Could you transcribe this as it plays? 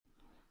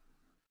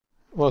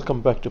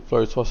Welcome back to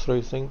Floyd's Horse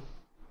Racing.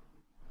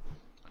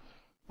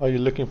 Are you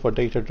looking for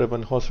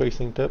data-driven horse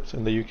racing tips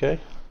in the UK?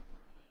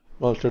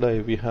 Well,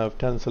 today we have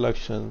 10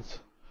 selections,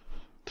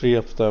 3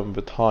 of them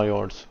with high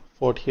odds,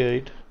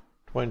 48,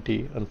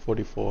 20 and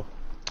 44.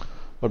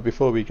 But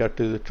before we get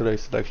to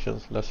today's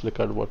selections, let's look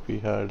at what we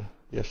had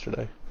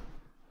yesterday.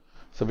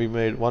 So we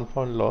made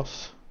 £1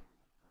 loss.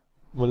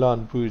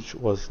 Moulin Rouge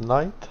was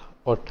 9th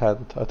or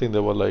 10th. I think they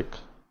were like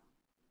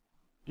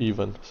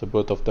even, so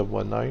both of them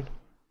were 9.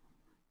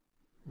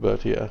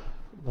 But yeah,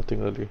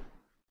 nothing really.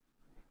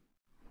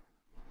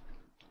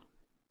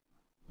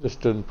 Just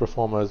didn't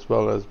perform as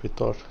well as we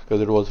thought because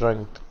it was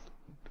ranked.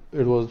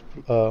 It was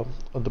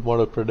the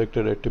model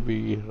predicted it to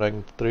be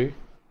ranked 3,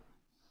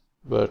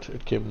 but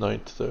it came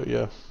 9th. So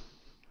yeah,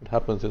 it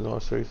happens in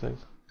horse racing.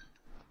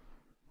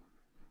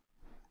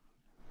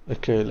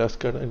 Okay, let's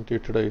get into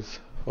today's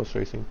horse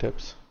racing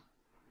tips.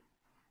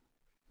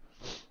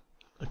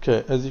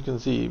 Okay, as you can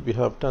see, we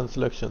have 10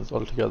 selections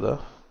altogether,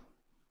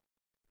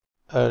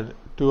 and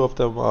 2 of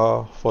them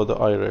are for the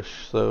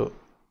Irish. So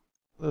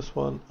this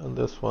one and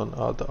this one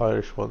are the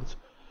Irish ones.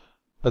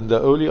 And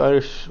the only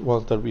Irish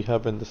ones that we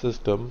have in the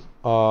system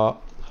are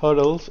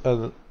hurdles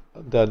and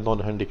they're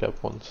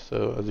non-handicap ones.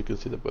 So as you can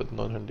see, they're both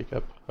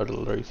non-handicap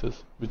hurdle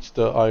races, which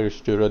the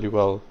Irish do really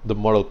well. The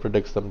model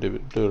predicts them to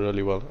do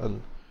really well,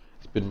 and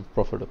it's been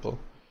profitable.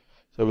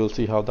 So we'll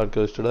see how that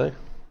goes today.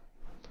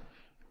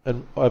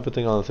 And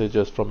everything else is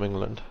just from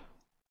England.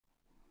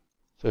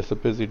 So it's a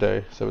busy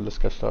day, so let's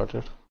get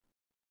started.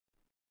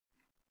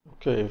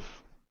 Okay,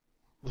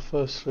 the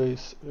first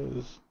race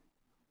is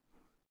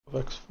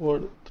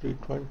Wexford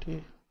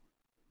 320,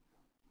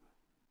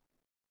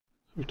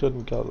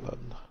 Houghton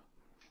Gallen.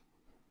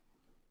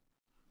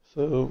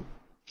 So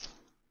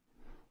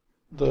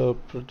the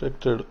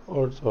predicted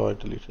odds, I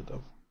deleted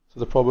them.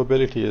 So the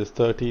probability is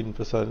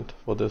 13%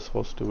 for this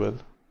horse to win,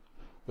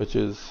 which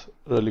is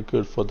really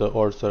good for the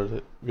odds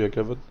that we are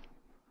given.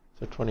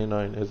 So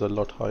 29 is a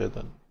lot higher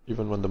than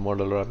even when the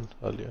model ran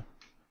earlier.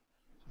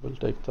 So we'll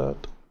take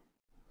that.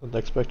 And the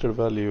expected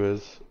value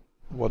is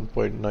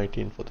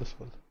 1.19 for this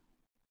one.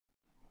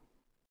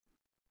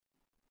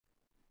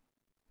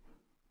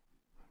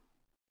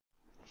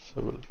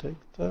 So we'll take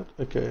that.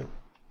 Okay.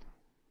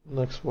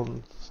 Next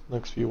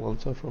few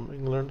ones are from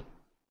England.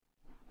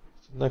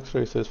 So next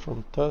race is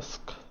from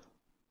Tusk.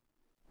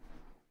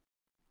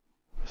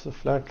 It's a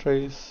flat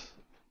race.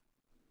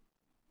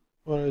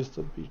 Where is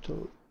the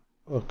beetle?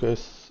 Okay,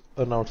 it's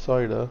an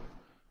outsider.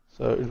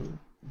 So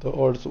the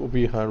odds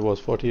we had was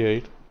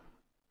 48.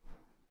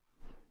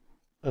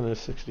 And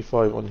it's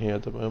 65 on here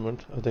at the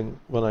moment. I think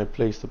when I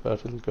place the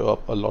bet, it'll go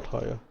up a lot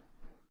higher.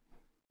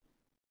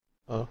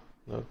 Oh,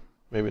 no,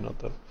 maybe not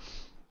then.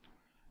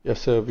 Yeah,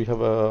 so we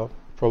have a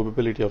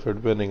probability of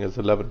it winning is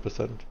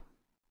 11%,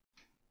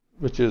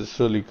 which is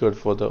really good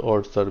for the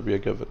odds that we are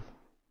given.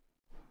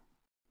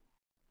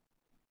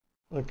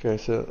 Okay,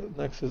 so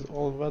next is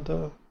all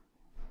weather.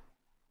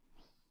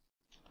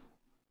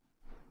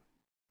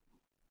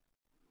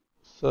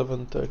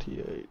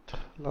 $7.38,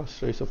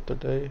 last race of the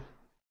day.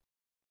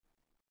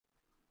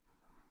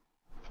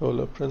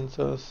 Polar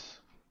Princess.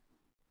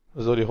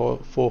 There's only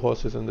 4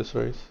 horses in this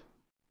race.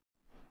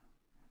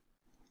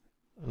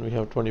 And we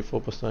have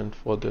 24%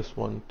 for this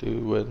one to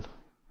win.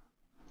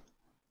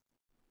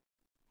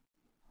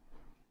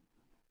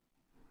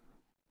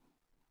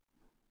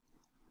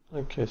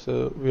 Okay,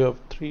 so we have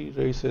 3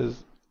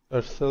 races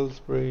at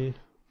Salisbury,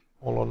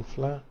 all on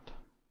flat.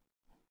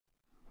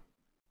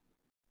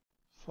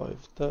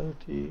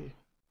 5:30.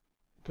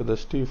 Okay,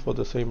 there's 2 for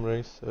the same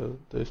race, so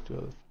those 2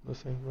 are the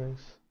same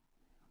race.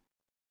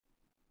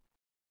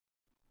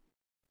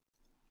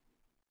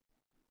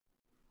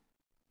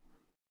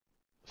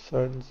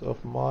 Sons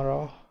of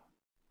Mara.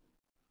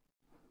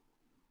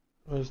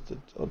 Where's the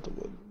other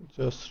one?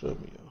 Just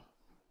Romeo.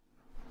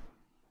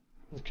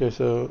 Okay,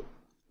 so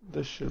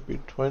this should be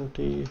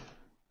 20,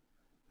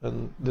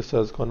 and this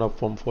has gone up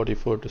from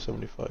 44 to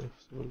 75,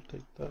 so we'll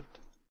take that.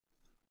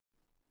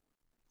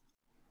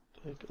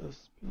 Take a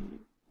speed.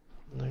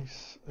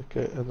 Nice.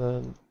 Okay, and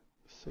then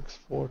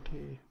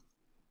 640.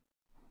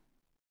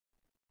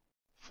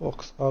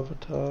 Fox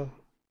Avatar.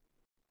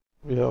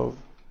 We have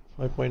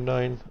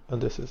 5.9,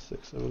 and this is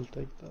 6, so we'll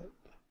take that.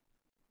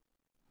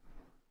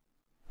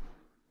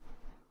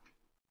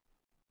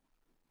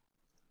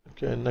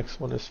 Okay, next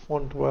one is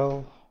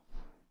Fontwell.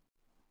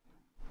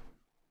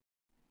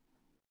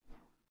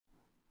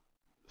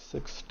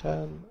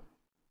 610.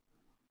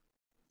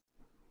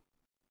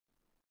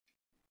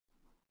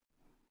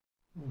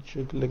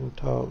 Jiggling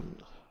Town.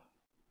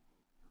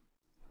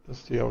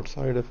 That's the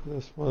outsider for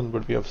this one,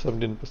 but we have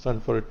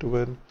 17% for it to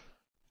win.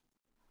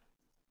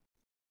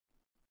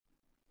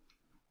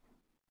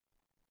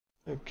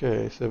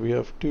 Okay, so we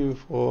have 2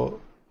 for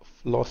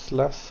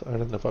Flossless. I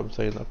don't know if I'm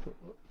saying that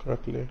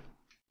correctly.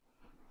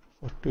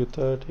 For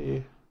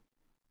 230.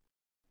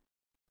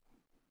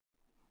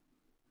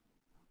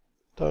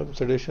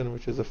 Times Edition,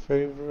 which is a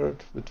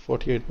favorite with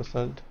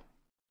 48%.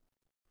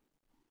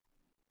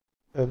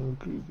 And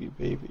Groovy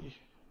Baby.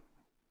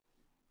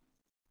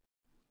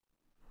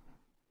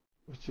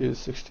 which is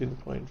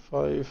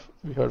 16.5.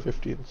 We had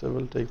 15, so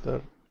we'll take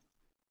that.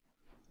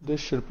 This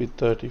should be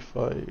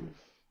 35.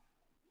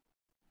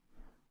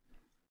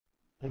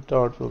 I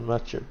doubt we'll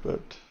match it,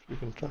 but we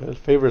can try.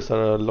 Favorites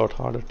are a lot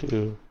harder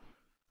to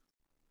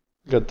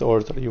get the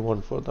odds that you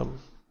want for them,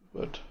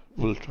 but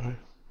we'll try.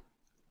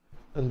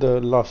 And the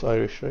last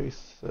Irish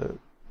race,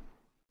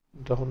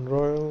 Down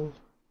Royal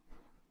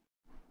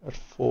at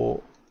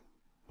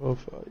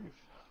 4.05.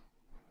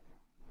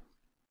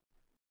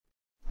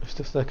 It's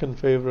the second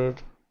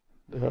favorite.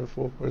 They had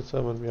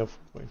 4.7, we have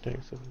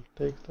 4.8, so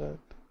we'll take that.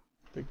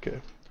 Okay.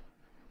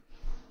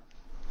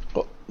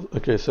 Oh,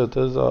 okay, so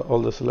those are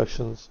all the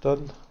selections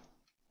done.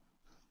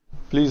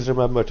 Please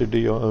remember to do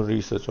your own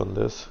research on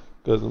this,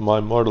 because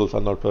my models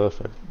are not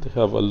perfect. They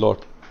have a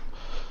lot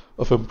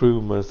of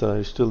improvements that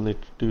I still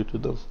need to do to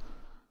them.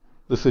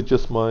 This is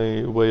just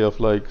my way of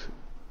like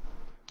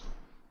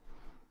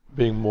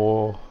being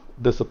more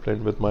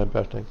disciplined with my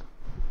betting.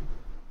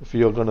 If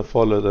you're going to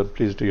follow them,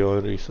 please do your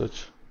own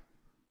research.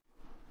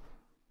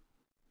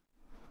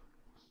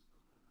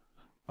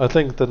 I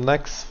think the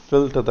next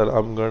filter that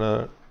I'm going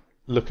to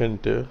look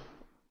into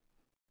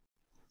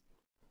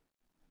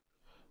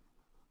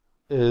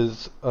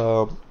is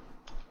the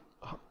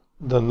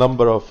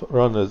number of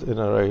runners in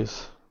a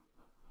race,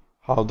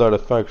 how that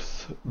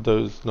affects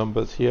those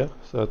numbers here.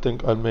 So I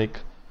think I'll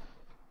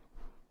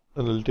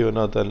do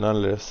another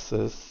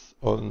analysis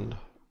on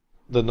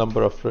the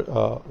number of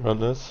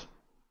runners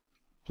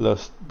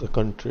plus the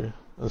country,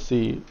 and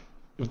see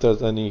if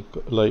there's anything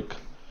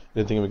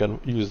we can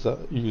use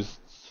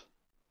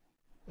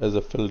as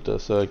a filter,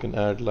 so I can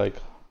add like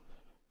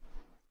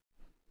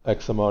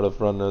X amount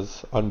of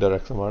runners, under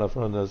X amount of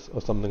runners,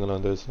 or something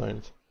along those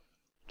lines,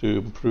 to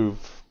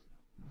improve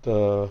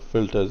the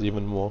filters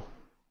even more.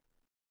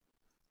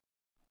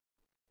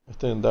 I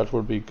think that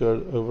would be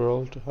good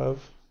overall to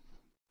have.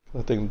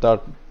 I think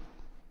that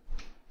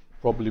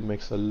probably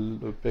makes a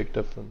big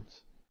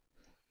difference.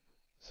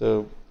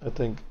 So I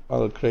think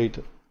I'll collect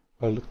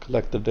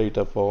the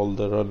data for all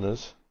the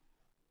runners.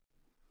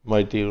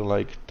 Might do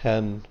like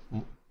 10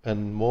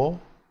 and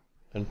more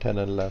and 10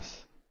 and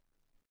less.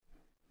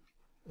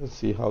 Let's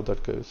see how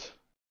that goes.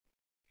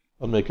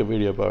 I'll make a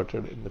video about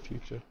it in the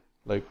future.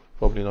 Like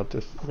probably not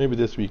this, maybe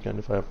this weekend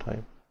if I have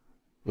time.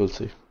 We'll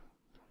see.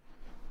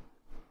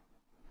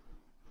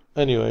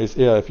 Anyways,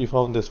 yeah, if you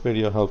found this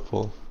video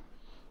helpful,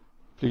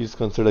 please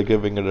consider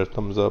giving it a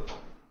thumbs up,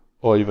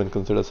 or even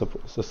consider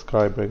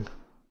subscribing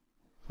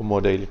for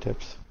more daily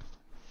tips.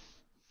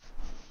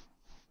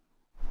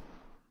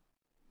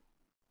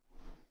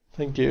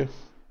 Thank you.